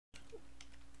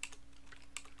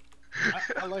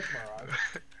I like Mirage.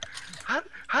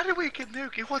 How did we get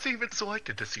nuke? It wasn't even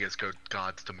selected. The CSGO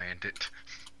gods demand it.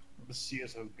 The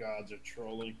CSGO gods are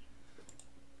trolling.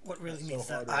 What really That's means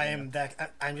so that hard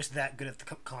I'm just that good at the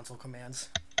console commands.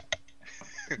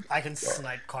 I can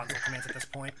snipe console commands at this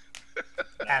point.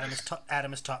 Adam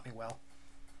has taught me well.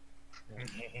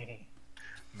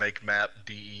 Make map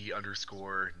DE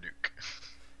underscore nuke.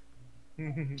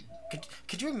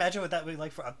 Could you imagine what that would be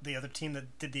like for the other team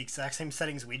that did the exact same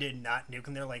settings we did, not nuke,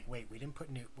 and they're like, wait, we didn't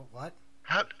put nuke. What?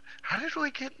 How did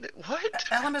we get what?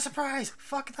 Element surprise!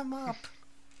 Fuck them up.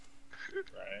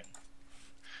 Right.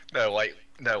 No,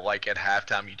 like at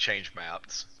halftime you change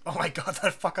maps. Oh my god,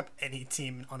 that'd fuck up any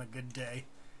team on a good day.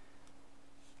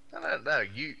 No.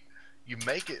 You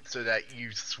make it so that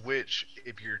you switch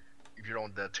if you're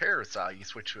on the terror side, you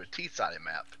switch to a T-sided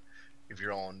map. If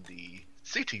you're on the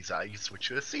CT side, you switch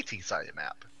to a CT-sided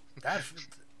map.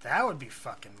 That would be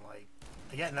fucking like,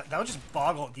 again, that would just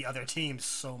boggle the other teams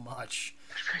so much.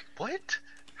 What?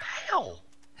 Hell,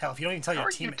 if you don't even tell your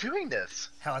teammates. How are you doing this?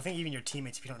 Hell, I think even your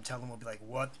teammates, if you don't tell them, will be like,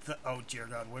 what the? Oh dear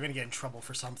God, we're gonna get in trouble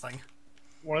for something.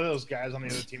 One of those guys on the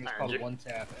other team is called One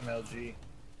Tap MLG.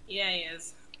 Yeah, he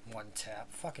is. One tap.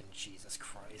 Fucking Jesus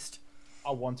Christ.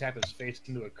 I'll one tap his face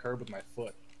into a curb with my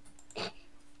foot.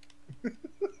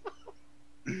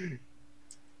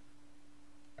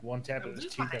 One tap of his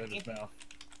teeth out of his mouth.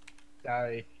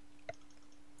 Die.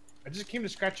 I just came to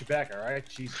scratch your back, alright?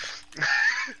 Jesus.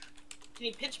 Can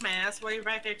you pitch my ass while you're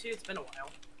back there too? It's been a while.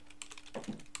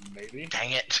 Maybe.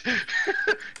 Dang it!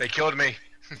 They killed me.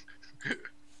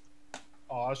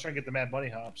 Oh, I was trying to get the Mad Bunny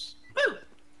hops. Woo!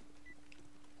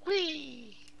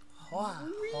 Whee! I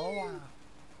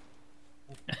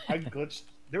glitched.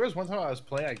 There was one time I was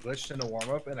playing, I glitched in a warm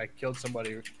up and I killed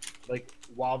somebody like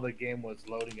while the game was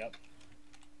loading up.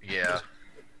 Yeah.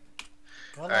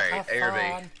 Alright, A or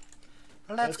B?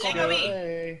 Let's go go B.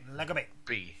 A. Let's go B.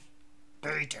 B. B.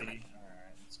 Alright,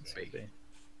 let's go B.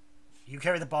 You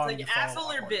carry the bomb. Like you follow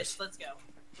asshole our or orders. bitch, let's go.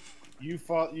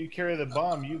 You carry the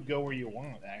bomb, you go where you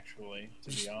want, actually, to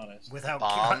be honest.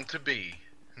 Bomb to B.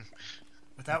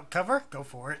 Without cover, go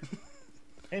for it.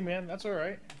 Hey man, that's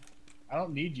alright. I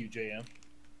don't need you, JM.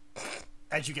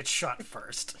 As you get shot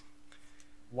first.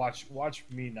 Watch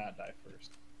me not die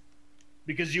first.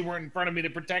 Because you weren't in front of me to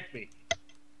protect me.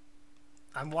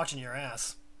 I'm watching your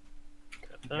ass.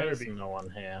 There's no one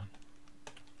here.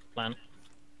 Plant.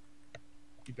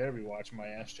 You better be watching my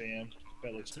ass, JM.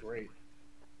 That looks great.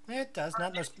 It does.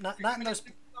 Not in those. Not in those.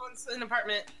 Someone's in an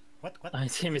apartment. What? My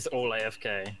team is all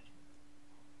AFK.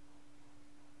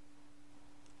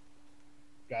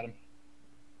 Got him.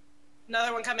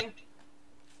 Another one coming.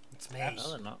 It's me.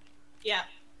 No, they're not. Yeah.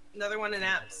 Another one in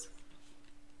apps.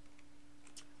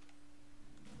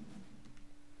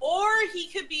 Or he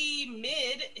could be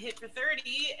mid, hit for 30,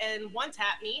 and one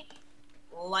tap me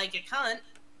like a cunt.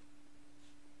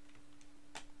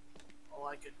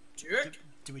 Like a jerk.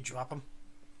 Do we drop him?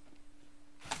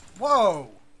 Whoa!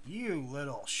 You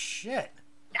little shit.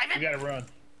 You gotta run.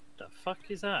 The fuck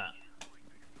is that?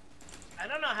 I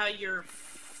don't know how your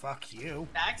Fuck you.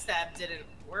 backstab didn't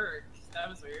work. That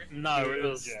was weird. No, Good it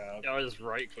was. job. I was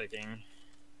right clicking.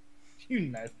 You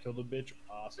knife killed a bitch.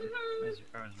 Awesome. I was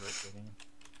right clicking.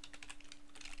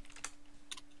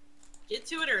 Get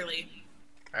to it early.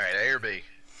 Alright, A or B?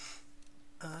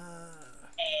 A.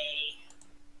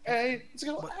 Hey, let's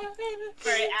go. For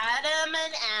Adam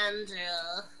and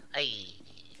Andrew. Hey.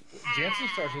 Jansen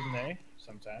starts with an A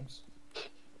sometimes.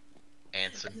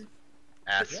 Anson.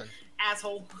 Asson.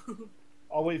 Asshole.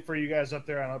 I'll wait for you guys up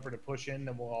there on upper to push in,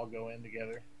 then we'll all go in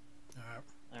together.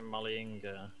 I'm mollying.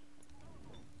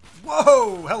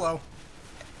 Whoa! Hello.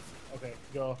 Okay,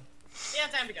 go. Yeah,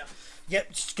 time to go.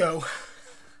 Yep, just go.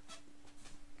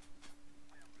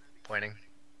 Pointing.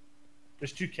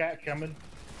 There's two cat coming.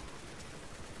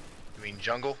 You mean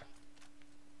jungle?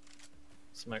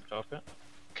 Smoked off it.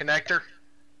 Connector?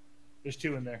 There's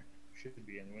two in there. Should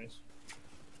be anyways.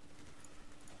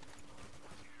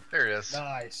 There it is.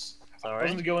 Nice. I Sorry.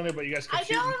 wasn't going there, but you guys I kept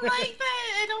shooting. don't like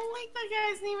that. I don't like that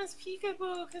guy's name is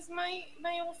Peekaboo because my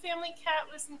old family cat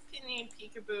was named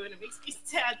Peekaboo and it makes me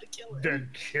sad to kill him. Then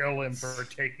kill him for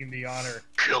taking the honor.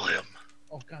 Kill him.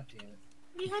 Oh god damn it.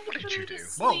 We had to What did put you him to do?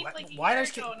 sleep Whoa, like a why year did I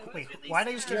just ago, get- and it wait, was really why did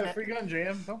I just sad. get- Yeah, free gun,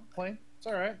 JM. Don't complain. It's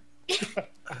alright.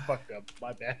 I fucked up.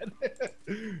 My bad.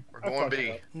 We're going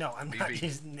B. No, I'm not BB.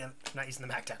 using the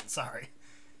MacDown. Sorry.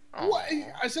 Oh. What?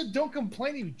 I said don't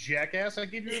complain, you jackass. I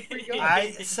gave you a free gun.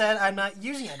 I said I'm not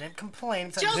using it. I didn't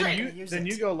complain. So Children! I'm then gonna use you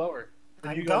it. go lower.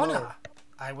 Then I'm you go gonna. lower.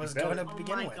 I was You going to better. Oh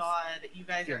begin my with. god, you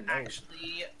guys You're are nice.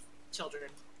 actually children.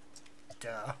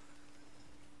 Duh.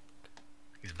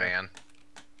 He's van.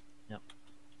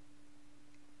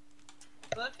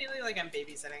 love feeling like I'm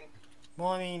babysitting. Well,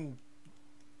 I mean,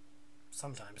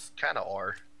 sometimes. Kind of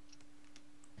are.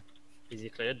 Easy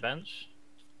cleared bench.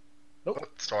 Oh,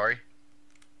 sorry.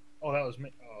 Oh, that was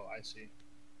me. Oh, I see.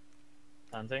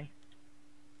 Planting.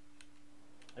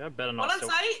 I better not One on still.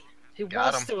 site? He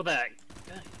Got was him. still there.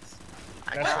 Guys.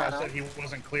 That's why I said he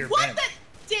wasn't clear What bench.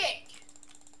 the dick?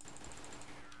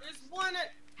 There's one.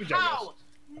 Good job, How?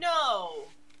 No.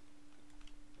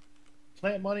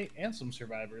 Plant money and some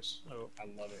survivors. Oh. I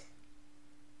love it.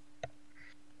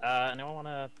 Anyone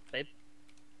wanna babe?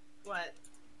 What?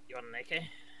 You want an AK?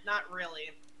 Not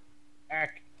really.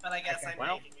 Ack. But I guess Okay. I'm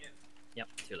Well. making it. Yep,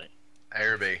 too late. A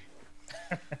or B.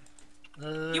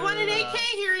 You want an AK?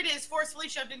 Here it is, forcefully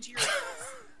shoved into your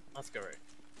face. Let's go right.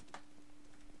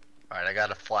 Alright, I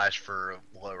got a flash for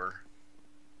lower.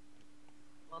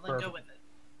 Well, then go Perfect. with it.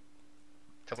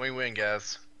 Tell me when,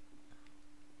 guys.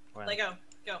 When? Let go.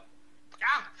 Go.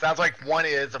 Ah! Sounds like one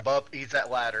is above. He's that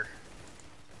ladder.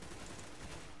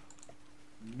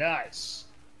 Nice.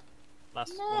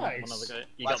 Last Nice. one other guy.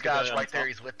 You Last got the guy's guy on right there. top?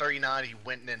 He's with 39. He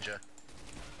went ninja.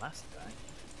 Last guy.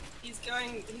 He's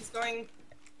going.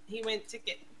 He went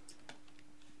ticket.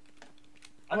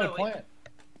 I'm Oh, gonna no, plant.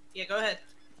 Yeah, go ahead.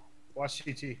 Watch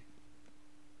CT.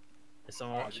 Is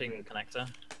someone Oh, watching good. connector?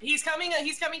 He's coming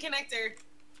connector.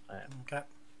 Okay.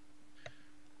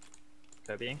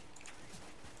 Kobe.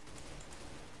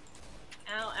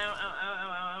 Ow, ow, ow, ow, ow,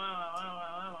 ow, ow, ow, ow,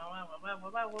 ow, ow,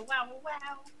 ow, ow, ow, ow,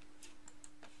 wow.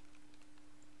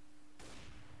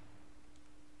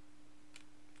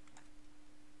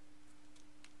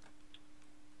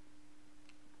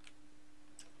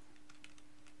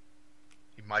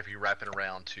 He might be wrapping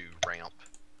around to ramp.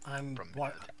 I'm From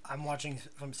I'm watching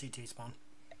from CT spawn.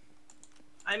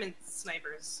 I'm in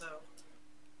snipers, so.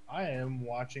 I am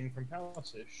watching from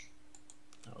Palace-ish.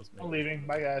 That was me. I'm leaving.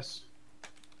 Bye, guys.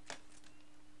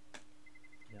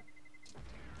 Yeah.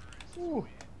 Ooh.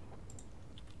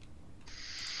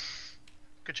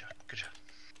 Good job. Good job.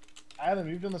 Adam,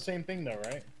 you've done the same thing though,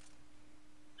 right?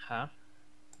 Huh?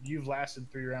 You've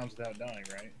lasted 3 rounds without dying,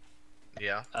 right?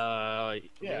 Yeah.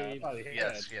 Yeah, I thought you had.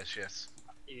 Yes. Yes. Yes.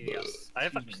 Yes. I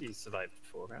have actually survived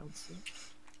 4 rounds. So.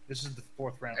 This is the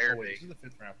 4th round. Air Oh wait, B. this is the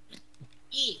 5th round.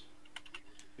 E.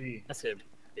 B. Let's go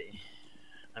B.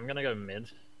 I'm gonna go mid.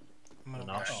 I'm gonna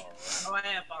No. watch. Alright. Oh, I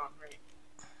have bomb, right.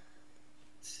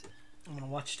 I'm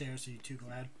gonna watch stairs. So you two go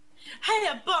ahead. I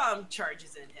have bomb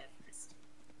charges in head first.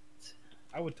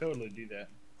 I would totally do that.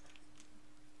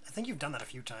 I think you've done that a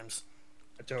few times.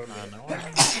 I totally. No.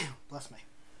 Bless me.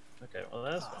 Okay, well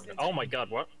there's Oh, one. Oh my god,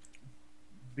 what?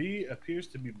 B appears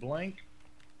to be blank.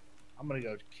 I'm gonna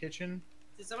go kitchen.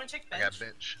 Did someone check I bench? got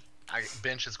bench.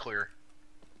 Bench is clear.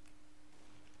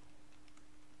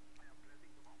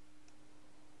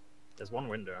 There's one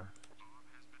window.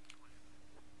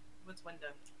 What's window?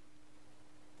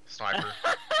 Sniper.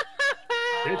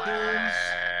 Hit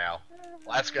Wow.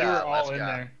 Last They were guy. all Last in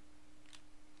guy. there.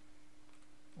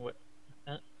 What?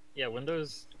 Yeah,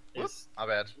 Windows Whoop, is. my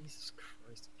bad. Jesus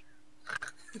Christ.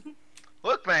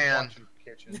 Look, man. Watch your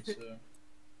kitchen.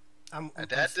 So At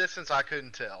that distance, I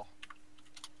couldn't tell.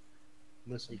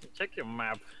 listen. You can check your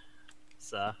map,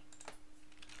 sir.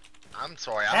 I'm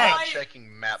sorry. I'm Hey. not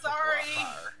checking map before I Sorry.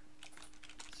 fire.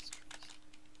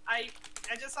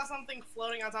 I just saw something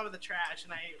floating on top of the trash,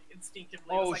 and I instinctively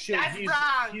Oh was like, shit! "That's He's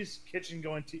wrong." kitchen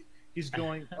going to. He's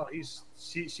going. Oh, he's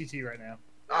CT right now.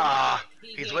 Ah, He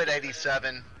he's gave with it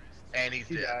 87, and he's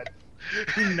He dead. died.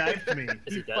 He knifed me. Is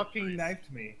He he dead? fucking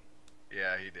knifed me.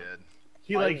 Yeah, he did.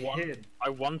 He I like won. hid. I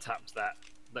one-tapped that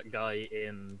guy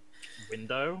in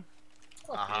window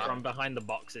Uh-huh. from behind the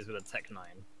boxes with a Tech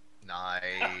 9.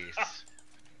 Nice.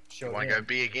 Show You want him. to go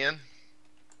B again?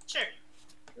 Sure.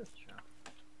 Sure.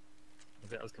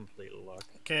 That was complete luck.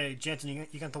 Okay, Jansen,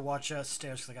 you got to watch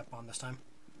stairs because I got bomb this time.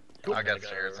 Cool. I got Go.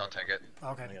 stairs. I'll take it.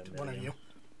 Okay, I got one of medium. you.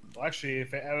 Well, actually,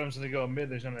 if Adam's gonna go mid,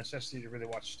 there's no necessity to really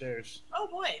watch stairs. Oh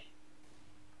boy,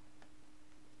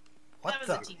 What that was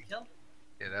the? a team kill.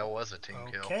 Yeah, that was a team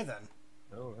kill. Okay then.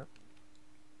 Oh, yeah.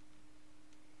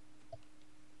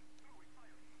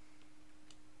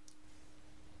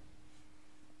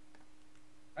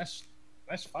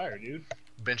 Nice fire, dude.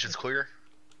 Bench is clear.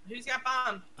 Who's got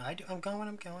bomb? I'm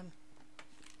going.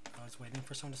 I was waiting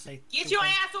for someone to say. Get two your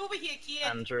things. ass over here, kid.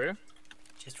 Andrew,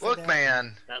 Just for Look, that.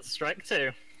 man. that's strike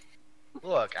 2.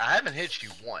 Look, I haven't hit you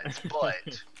once, but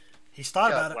He's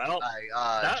thought Yeah, about it. Well,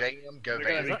 that- JM, go They're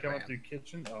gonna be Vegas, coming man. through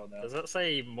kitchen. Oh no. does that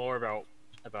say more about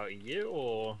you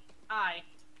or? Hi.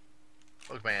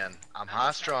 Look, man, I'm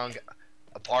high strung.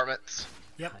 Apartments.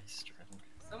 Yep. High strength?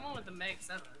 Someone with a Meg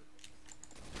 7.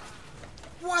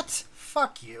 What?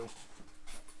 Fuck you.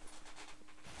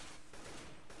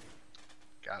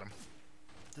 Got him.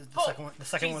 The second one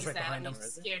was right Jesus, behind him. Adam, you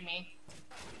scared me.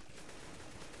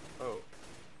 Oh.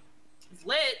 He's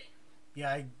lit. Yeah,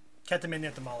 I kept him in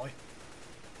at the molly.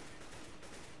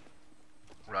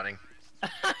 Running.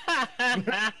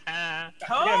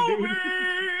 Kobe!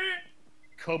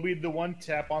 Kobe the one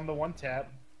tap on the one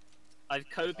tap. I've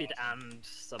Kobe'd and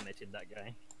submitted that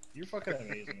guy. You're fucking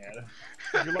amazing,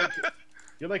 Adam.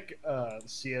 You're like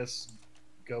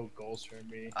CSGO goals for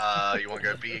me. You want to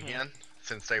go B again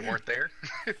since they weren't there?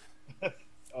 They'll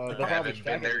haven't probably been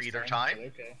tag there this either but time.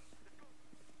 Okay.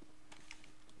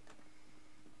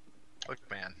 Look,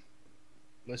 man,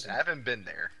 Listen. I haven't been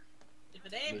there. If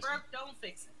it ain't Listen. broke, don't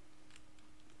fix it.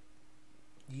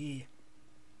 Yeah.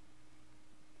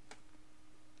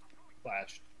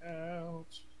 Flash out.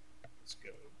 Let's go.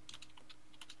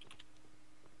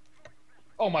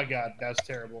 Oh my god, that's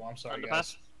terrible. I'm sorry, guys.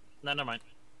 Underpass? No, never mind.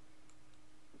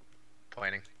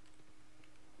 Planning.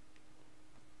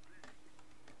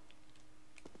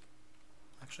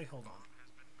 Actually, hold on.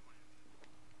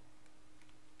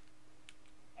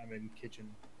 I'm in kitchen.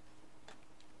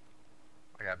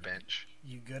 I got bench.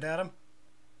 You good, Adam?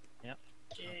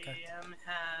 JM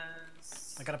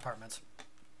has. I got apartments.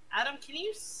 Adam, can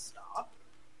you stop?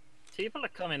 People are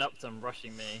coming up to him,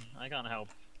 rushing me. I can't help.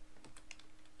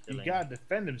 You Chilling. gotta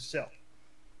defend himself.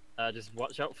 Just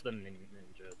watch out for the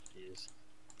ninja, please.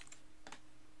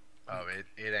 Oh,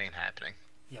 it ain't happening.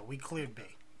 Yeah, we cleared B.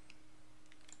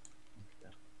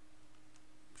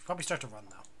 Probably start to run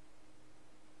now.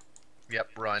 Yep,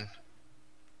 run.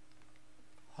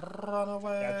 Run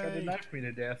away. Guy tried to knife me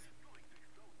to death.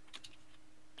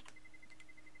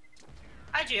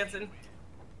 Hi, Jansen.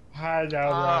 Hi,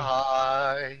 now.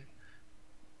 Hi.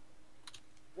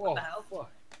 Whoa, the hell?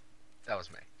 fuck. That was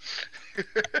me.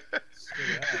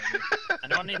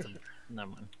 Anyone needs him? Never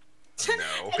mind.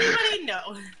 No. Anybody?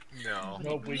 No. No.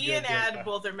 Nope, we Me good, and good. Ad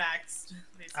both are maxed.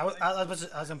 I was basically.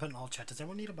 gonna put in all chat. Does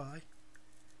anyone need a buy?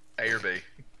 A or B?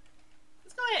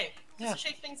 Let's go A. Yeah. Just to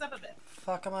shake things up a bit.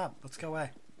 Fuck them up. Let's go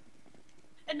away.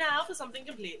 And now for something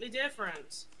completely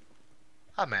different.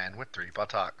 A man with 3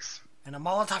 buttocks. And a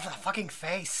Molotov to the fucking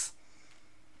face.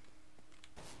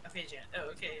 Okay, Jan. Oh,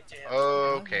 okay, Jan.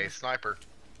 Okay, sniper.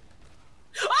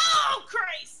 Oh,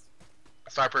 Christ!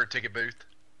 Sniper at ticket booth.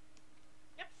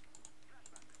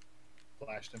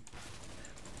 Flashed him.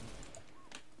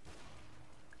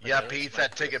 Yep, Okay, he's let's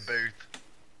at watch ticket this. booth.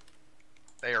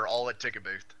 They are all at ticket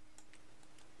booth.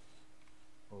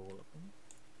 All of them.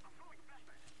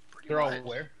 Pretty They're all much.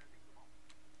 where?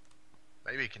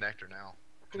 Maybe connector now.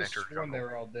 Could've Connector sworn they jungle.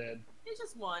 were all dead. He's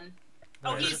just one.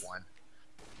 Where Oh, is he's it? One.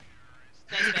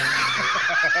 nice, babe.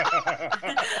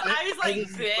 I was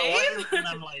like, babe? And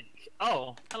I'm like,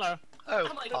 oh, hello. Oh,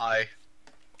 I'm like- hi.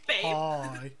 Babe?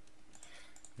 Hi.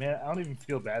 Man, I don't even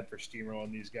feel bad for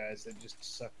steamrolling these guys. They just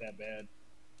suck that bad.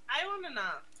 I want to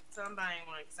not. So I'm buying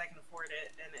one because I can afford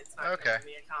it and it's not Okay. good for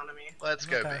the economy. Let's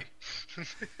go Okay.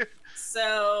 B.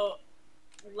 So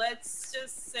let's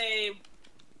just say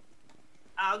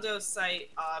I'll go site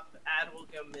op, Ad will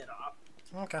go mid op.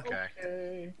 Okay. Okay.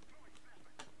 Okay.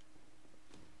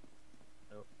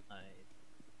 Oh, I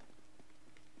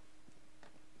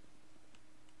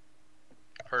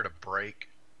Heard a break.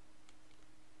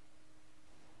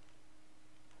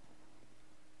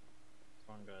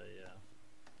 one guy, yeah.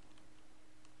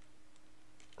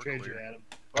 We're Trade you, clear. Adam.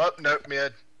 Oh, nope,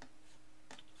 mid.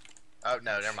 Oh,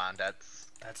 no, never mind.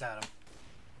 That's... That's Adam.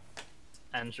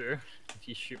 Andrew, if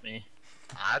you shoot me.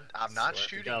 I'm not Swear to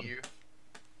shooting God. you.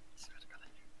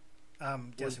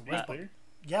 Yes, Was where's it clear?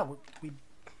 yeah, we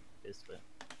Basically.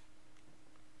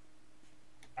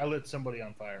 I lit somebody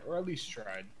on fire, or at least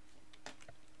tried.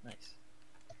 Nice.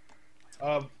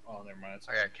 Oh, never mind. It's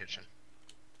I got kitchen.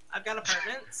 I've got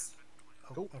apartments.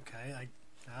 oh, okay.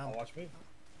 I'll watch me.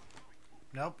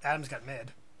 Nope. Adam's got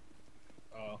mid.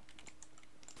 Oh,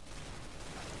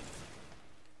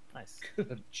 Nice.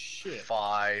 good shit.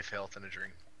 5 health and a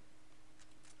drink.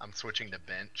 I'm switching to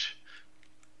bench.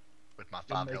 With my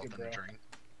You'll 5 make health it, and a bro. drink.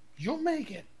 You'll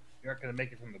make it. You're not gonna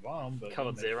make it from the bomb, but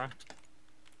Covered you'll make 0.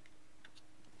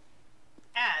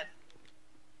 Ad.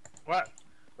 What?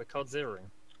 We're code 0.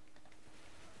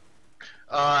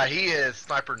 He is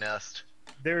sniper nest.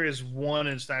 it. There is one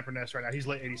in Sniper Nest right now. He's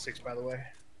late 86, by the way.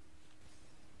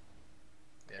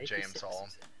 Yeah, JM saw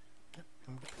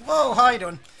him. Whoa, how you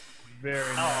doing? Very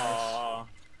nice. Aww.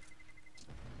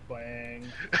 Bang.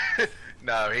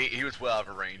 No, he was well out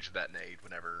of range of that nade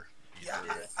whenever you Yeah,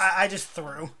 threw it. I just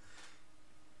threw.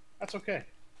 That's okay.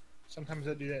 Sometimes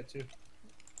I do that too.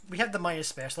 We have the minus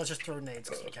spare, so let's just throw nades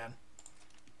because we can.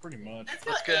 Pretty much.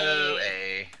 Let's go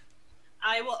A. A.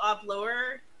 I will up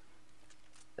lower.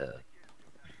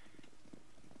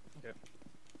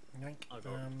 Yoink. I'll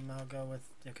go. I'll go with.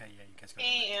 Okay, yeah, you guys go.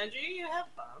 Hey, Andrew, you have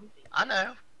bomb. I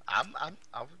know. I'm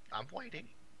waiting.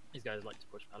 These guys like to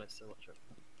push pallets, so watch out.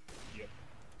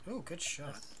 Ooh, good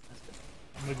shot. That's good.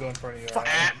 I'm gonna go in front of you. Fuck.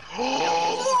 Alright?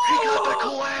 Oh, he got the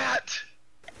collat.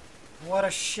 What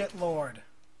a shit lord.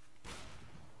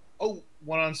 Oh,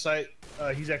 one on site.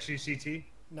 He's actually CT.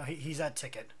 No, he's at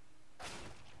ticket.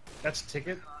 That's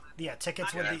ticket. Yeah,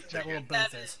 ticket's where Yeah, that little ticket.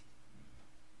 booth is.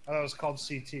 I thought it was called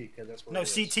CT because that's what. No,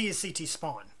 it is. CT is CT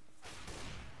spawn.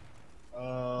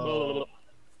 I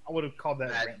would have called that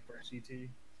That- ramp for CT.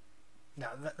 No,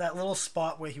 that little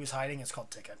spot where he was hiding is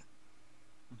called ticket.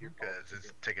 Because it's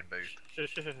a ticket booth.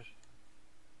 Shush.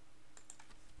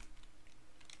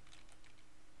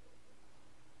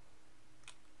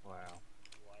 Wow.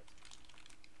 What?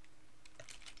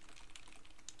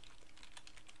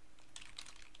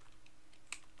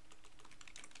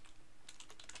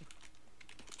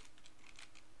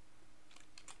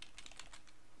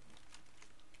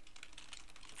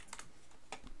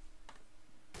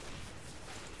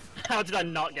 How did I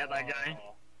not get that guy?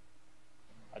 Oh.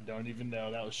 I don't even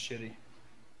know. That was shitty.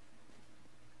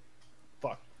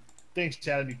 Fuck. Thanks,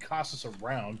 Chad. You cost us a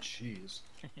round. Jeez.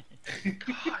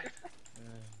 God.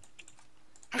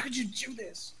 How could you do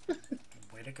this?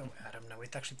 Way to go, Adam. Now we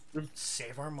have to actually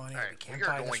save our money. All We right, can't we are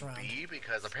buy this going round. B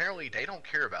because apparently they don't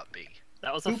care about B.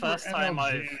 That was the Super first time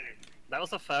MLG. That was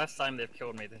the first time they've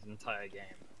killed me this entire game.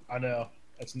 I know.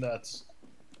 That's nuts.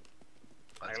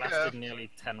 Let's I go. lasted nearly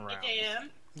 10 rounds. Damn.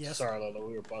 Yes. Sorry, Lolo.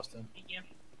 We were busting. Thank you.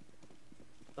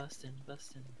 Bustin'.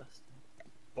 Bust?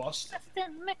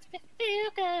 Bustin' makes me feel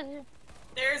good.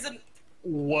 There's a.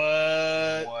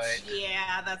 What? What?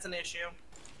 Yeah, that's an issue.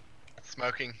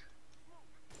 Smoking.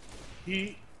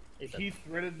 He He's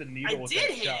threaded the I needle with did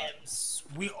that hit shot.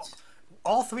 him. We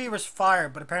all three of us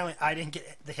fired, but apparently I didn't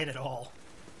get the hit at all.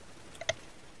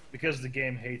 Because the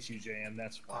game hates you, JM.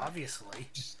 That's why. Obviously.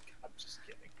 I'm just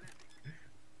kidding.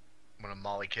 I'm gonna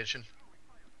Molly Kitchen.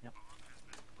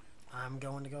 I'm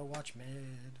going to go watch mid.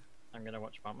 I'm gonna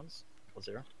watch Apartments. Or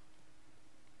Zero.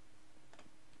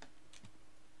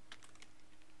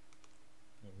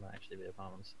 It might actually be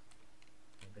Apartments.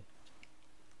 Maybe.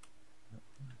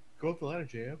 Go up the ladder,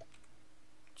 JM.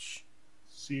 Shh.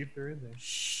 See if they're in there.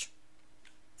 Shh.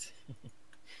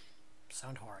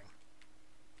 Sound whoring.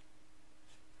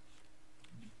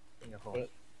 Being a whore. But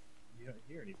you don't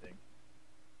hear anything.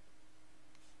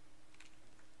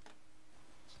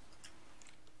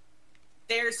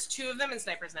 There's two of them in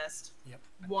Sniper's Nest. Yep.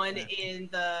 One in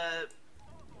the.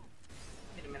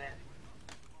 Wait a minute.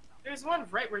 There's one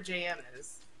right where JM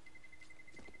is.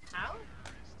 How?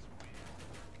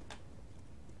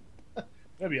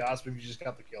 That'd be awesome if you just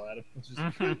got the kill at him. It's just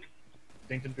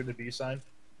dinked him through the B sign.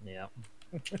 Yeah.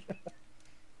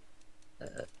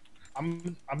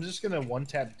 I'm just gonna one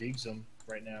tap digs him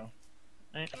right now.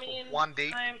 I mean,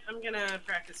 1D. I'm gonna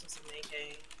practice with some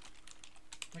AK.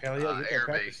 Hell yeah, get Air that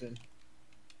B. practice in.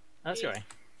 That's right.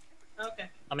 Okay.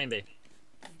 I mean B.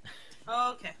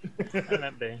 Okay. I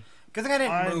meant B. Good thing I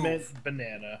didn't I move. meant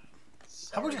banana.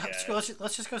 How about Sorry,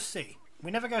 let's just go C.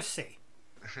 We never go C.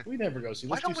 guys. We never go see.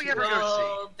 Why Let's don't do we C. ever go see?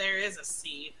 Well, there is a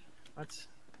C. What?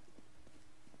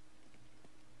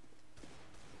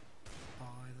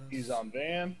 He's on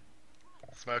van.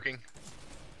 Smoking.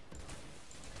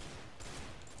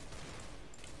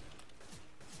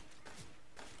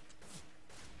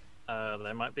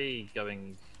 They might be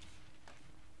going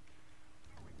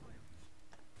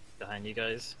behind you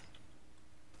guys.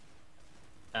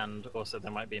 And also they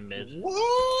might be mid.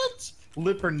 What?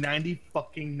 Lit for 90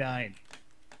 fucking 9.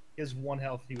 He has 1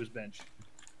 health. He was benched.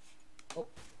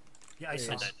 Yeah, I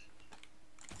saw.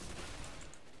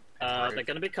 Right. They're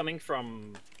gonna be coming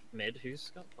from mid. Who's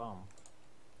got bomb?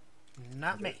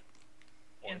 Not me.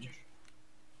 Andrew.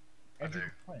 Andrew I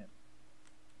do. Plant.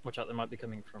 Watch out, they might be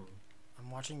coming from. I'm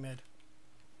watching mid.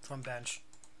 From bench.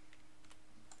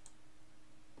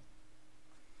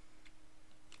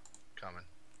 Coming.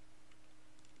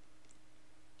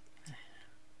 I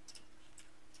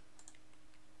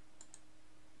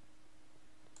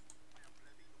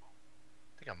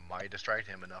think I might distract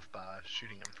him enough by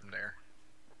shooting him from there.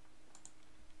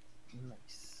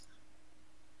 Nice.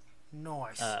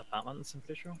 Nice. Apartments, I'm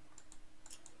pretty sure.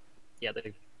 Yeah,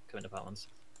 they come in apartments.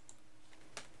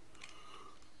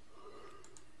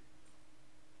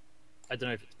 I don't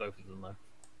know if it's both of them though.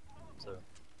 So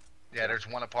Yeah, there's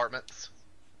one apartments.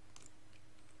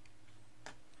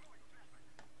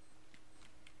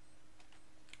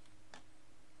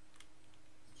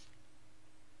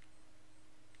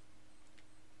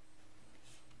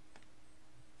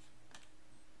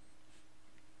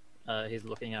 he's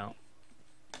looking out.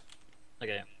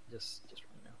 Okay, just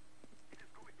run now.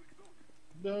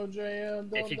 Don't jam.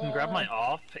 Don't If you can grab my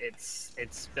op, it's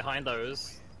behind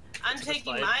those. I'm To the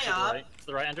taking side, my to the up. right. To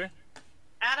the right, Andrew.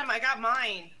 Adam, I got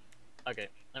mine. Okay,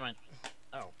 never mind.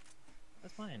 Oh,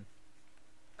 that's mine.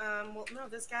 Well, no,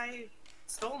 this guy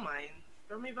stole mine.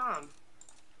 Throw me a bomb.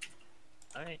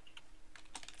 Alright.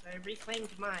 I reclaimed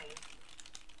mine.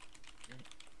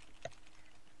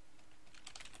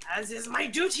 As is my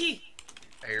duty!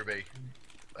 A or B?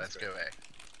 Let's go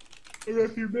A. I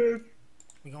left you, man.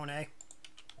 We going A?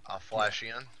 I'll flash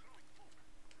in.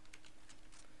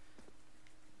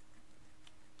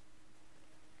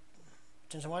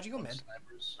 Jansen, why'd you go mid?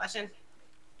 Snipers. Flash in.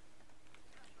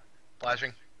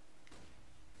 Flashing.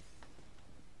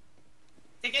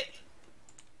 Take it.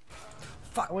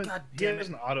 Fuck, I went, god he damn has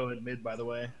it. an auto in mid, by the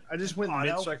way. I just went Auto?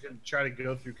 mid so I could try to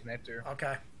go through connector.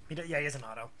 Okay. Yeah, he has an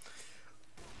auto.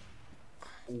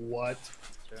 What?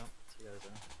 Chill. See you guys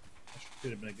there. That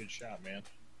could have been a good shot, man.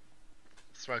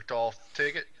 Smoked off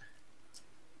ticket.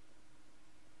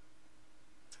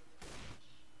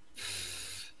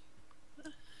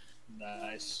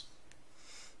 Nice.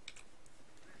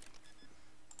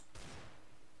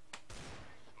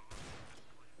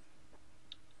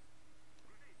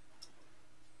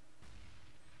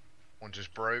 One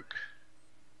just broke.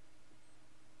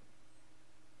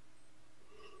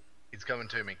 He's coming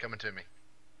to me, coming to me.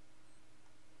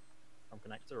 From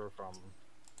connector or from...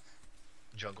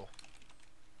 Jungle.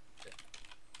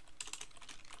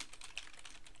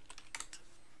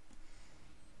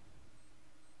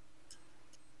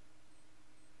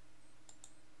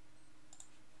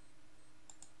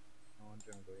 No one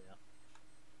jungle yet.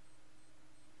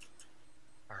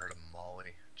 I heard a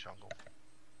molly. Jungle.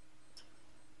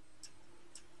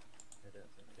 I don't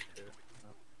think they do it.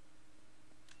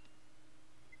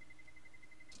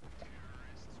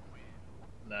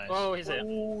 No. Nice. Oh, he's here.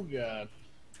 Oh, God.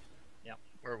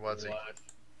 Where was he? What?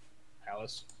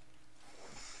 Palace.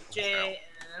 JM.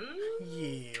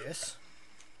 Yes.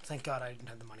 Thank God I didn't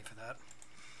have the money for that.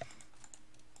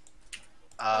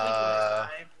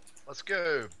 Let's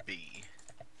go B.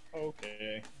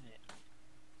 Okay.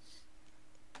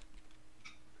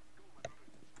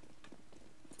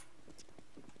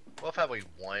 Well, if have we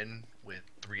won with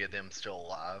 3 of them still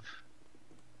alive?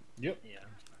 Yep. Yeah.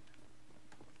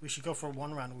 We should go for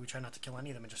one round where we try not to kill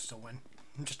any of them and just still win.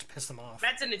 Just to piss them off.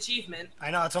 That's an achievement.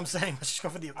 I know, that's what I'm saying. Let's just go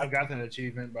for the... I got that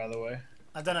achievement, by the way.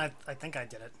 I've done it. I think I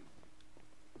did it.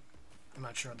 I'm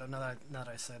not sure though, now that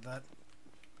I said that.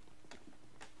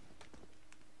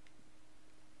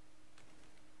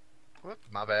 Whoop,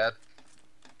 my bad.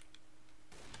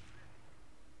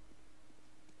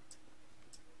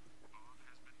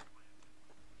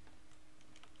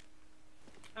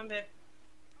 I'm bit.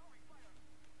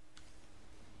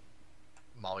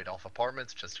 Mollied off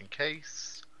apartments just in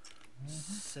case.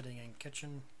 Sitting in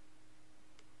kitchen.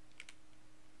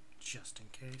 Just in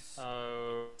case.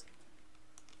 Oh.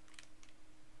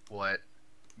 What?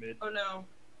 Mid. Oh no.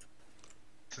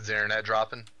 Is the internet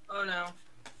dropping? Oh no.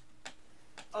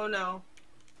 Oh no.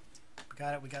 We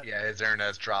got it, we got Yeah, his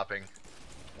internet's dropping.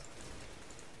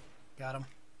 Got him.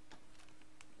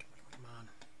 Come on.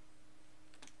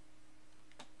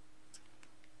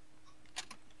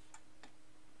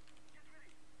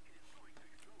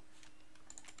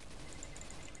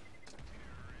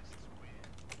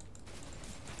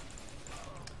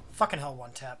 Fucking hell,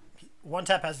 one tap. One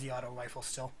tap has the auto rifle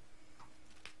still.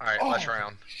 Alright, last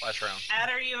round. Last round. Ad,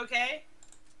 are you okay?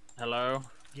 Hello?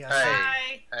 Yes.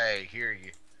 Hey. Hi. Hey, hear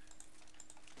you.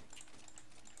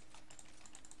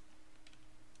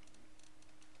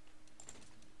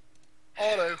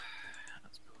 Auto.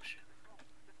 That's bullshit.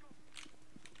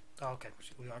 Oh, okay.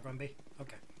 We are going B?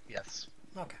 Okay. Yes.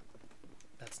 Okay.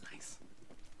 That's nice.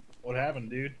 What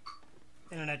happened, dude?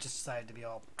 Internet just decided to be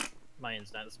all... My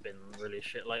internet's been really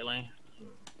shit lately.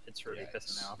 It's really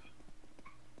pissing me off.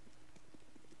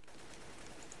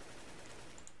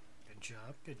 Good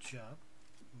job, good job.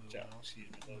 Moving Job. on.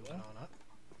 Excuse me, Moving Lolo. on up.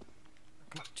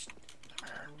 Come on, just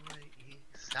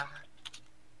Side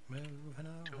moving to on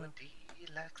a up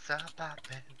deluxe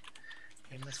apartment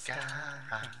in the sky.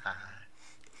 sky.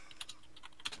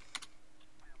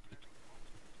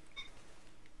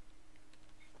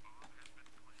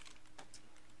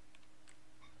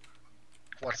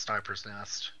 What sniper's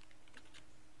nest?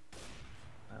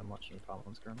 I'm watching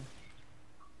Problems currently.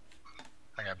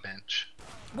 I got bench.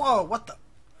 Whoa, what the?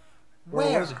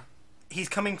 Where was he? He's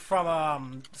coming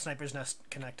from Sniper's Nest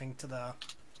connecting to the...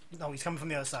 No, he's coming from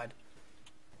the other side.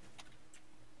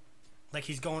 Like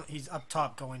he's up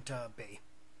top going to B.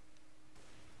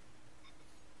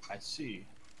 I see.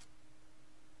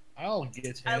 I'll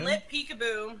get him. I lit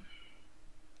peekaboo.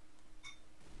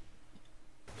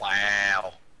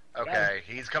 Wow. Okay,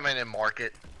 he's coming in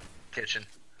market, kitchen.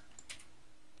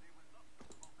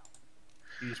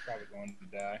 He's probably going to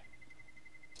die.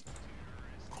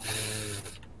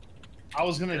 I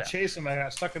was gonna chase him. I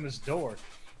got stuck in this door.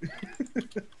 Get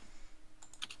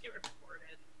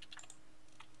reported.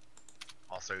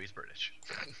 Also, he's British.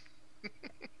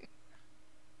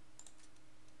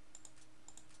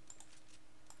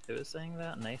 Who was saying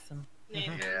that? Nathan?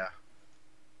 Nathan. Yeah.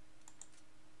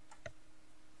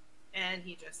 And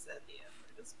he just said the F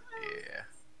word as well. Yeah.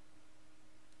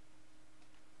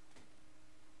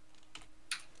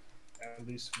 At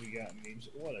least we got memes.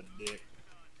 What a dick.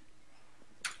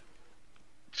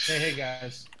 Hey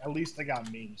guys. At least I got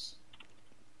memes.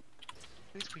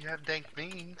 At least we have dank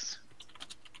memes.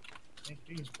 Dank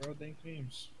memes, bro. Dank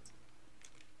memes.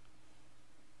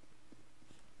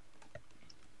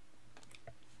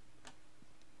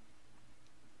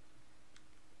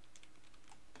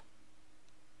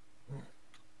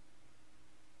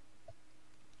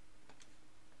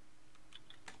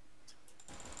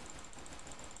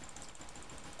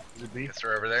 Is it B? Is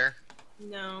her over there?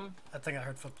 No. I think I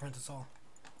heard footprints. It's all.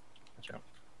 Watch out.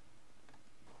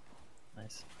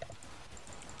 Nice.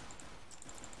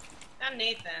 Not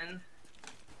Nathan.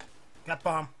 Got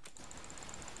bomb.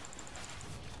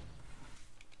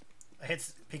 I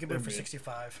hit peekaboo for Mid.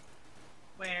 65.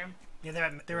 Where? Yeah,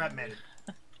 they're at mid.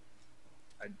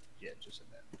 Yeah, just said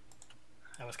that.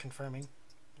 I was confirming.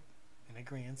 In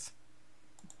agreeance.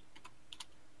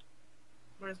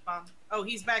 Where's Bob? Oh,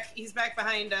 he's back. He's back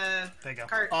behind There you go.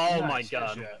 cart. Oh my Nice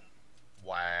god. headshot.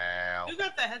 Wow. Who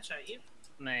got the headshot? You?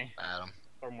 Me. Adam.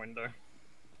 From window.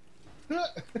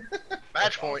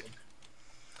 Match point.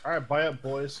 Alright, buy up,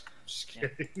 boys. Just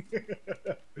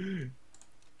kidding.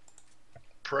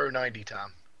 Pro 90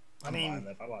 time. I mean,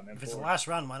 if it's the last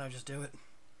run, why not just do it?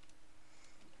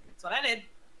 That's what I did.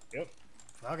 Yep.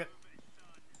 Fuck it.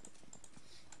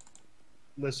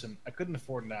 Listen, I couldn't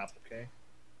afford an app, okay?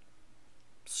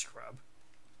 Scrub.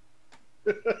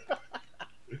 I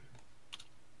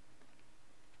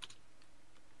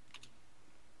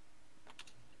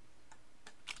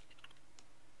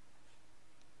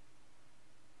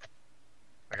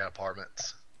got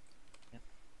apartments. Yep.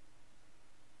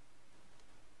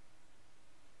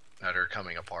 No, they're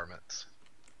coming apartments.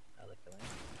 I like the way.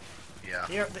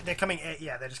 Yeah. They're coming A.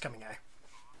 Yeah, they're just coming A.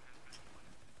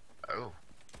 Oh.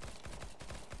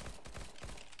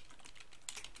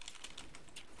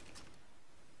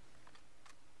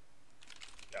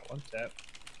 Got one tap.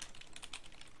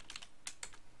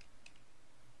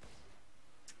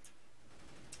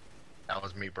 That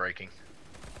was me breaking.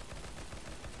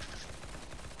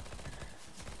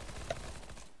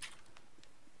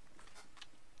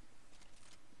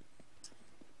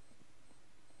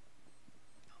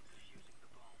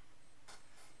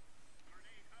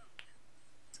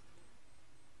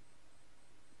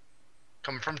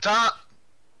 Coming from top.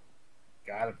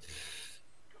 Got him.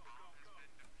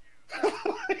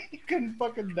 He couldn't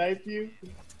fucking knife you.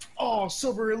 Oh,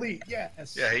 silver elite,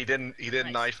 yes. Yeah, he didn't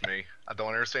Nice. knife me. I don't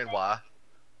understand why.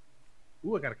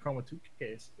 Ooh, I got a Chroma 2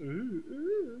 case. Ooh,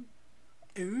 ooh.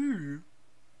 Ooh.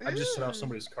 I just set off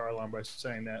somebody's car alarm by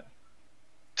saying that.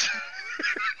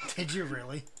 Did you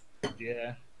really?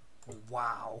 Yeah.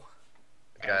 Wow.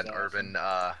 I got That an was urban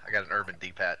I got an urban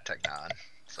D-pad Tech 9.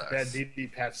 So That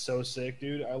DD pat's so sick,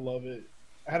 dude. I love it.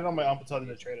 I had it on my until I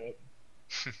didn't trade up.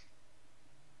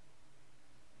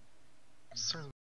 Sir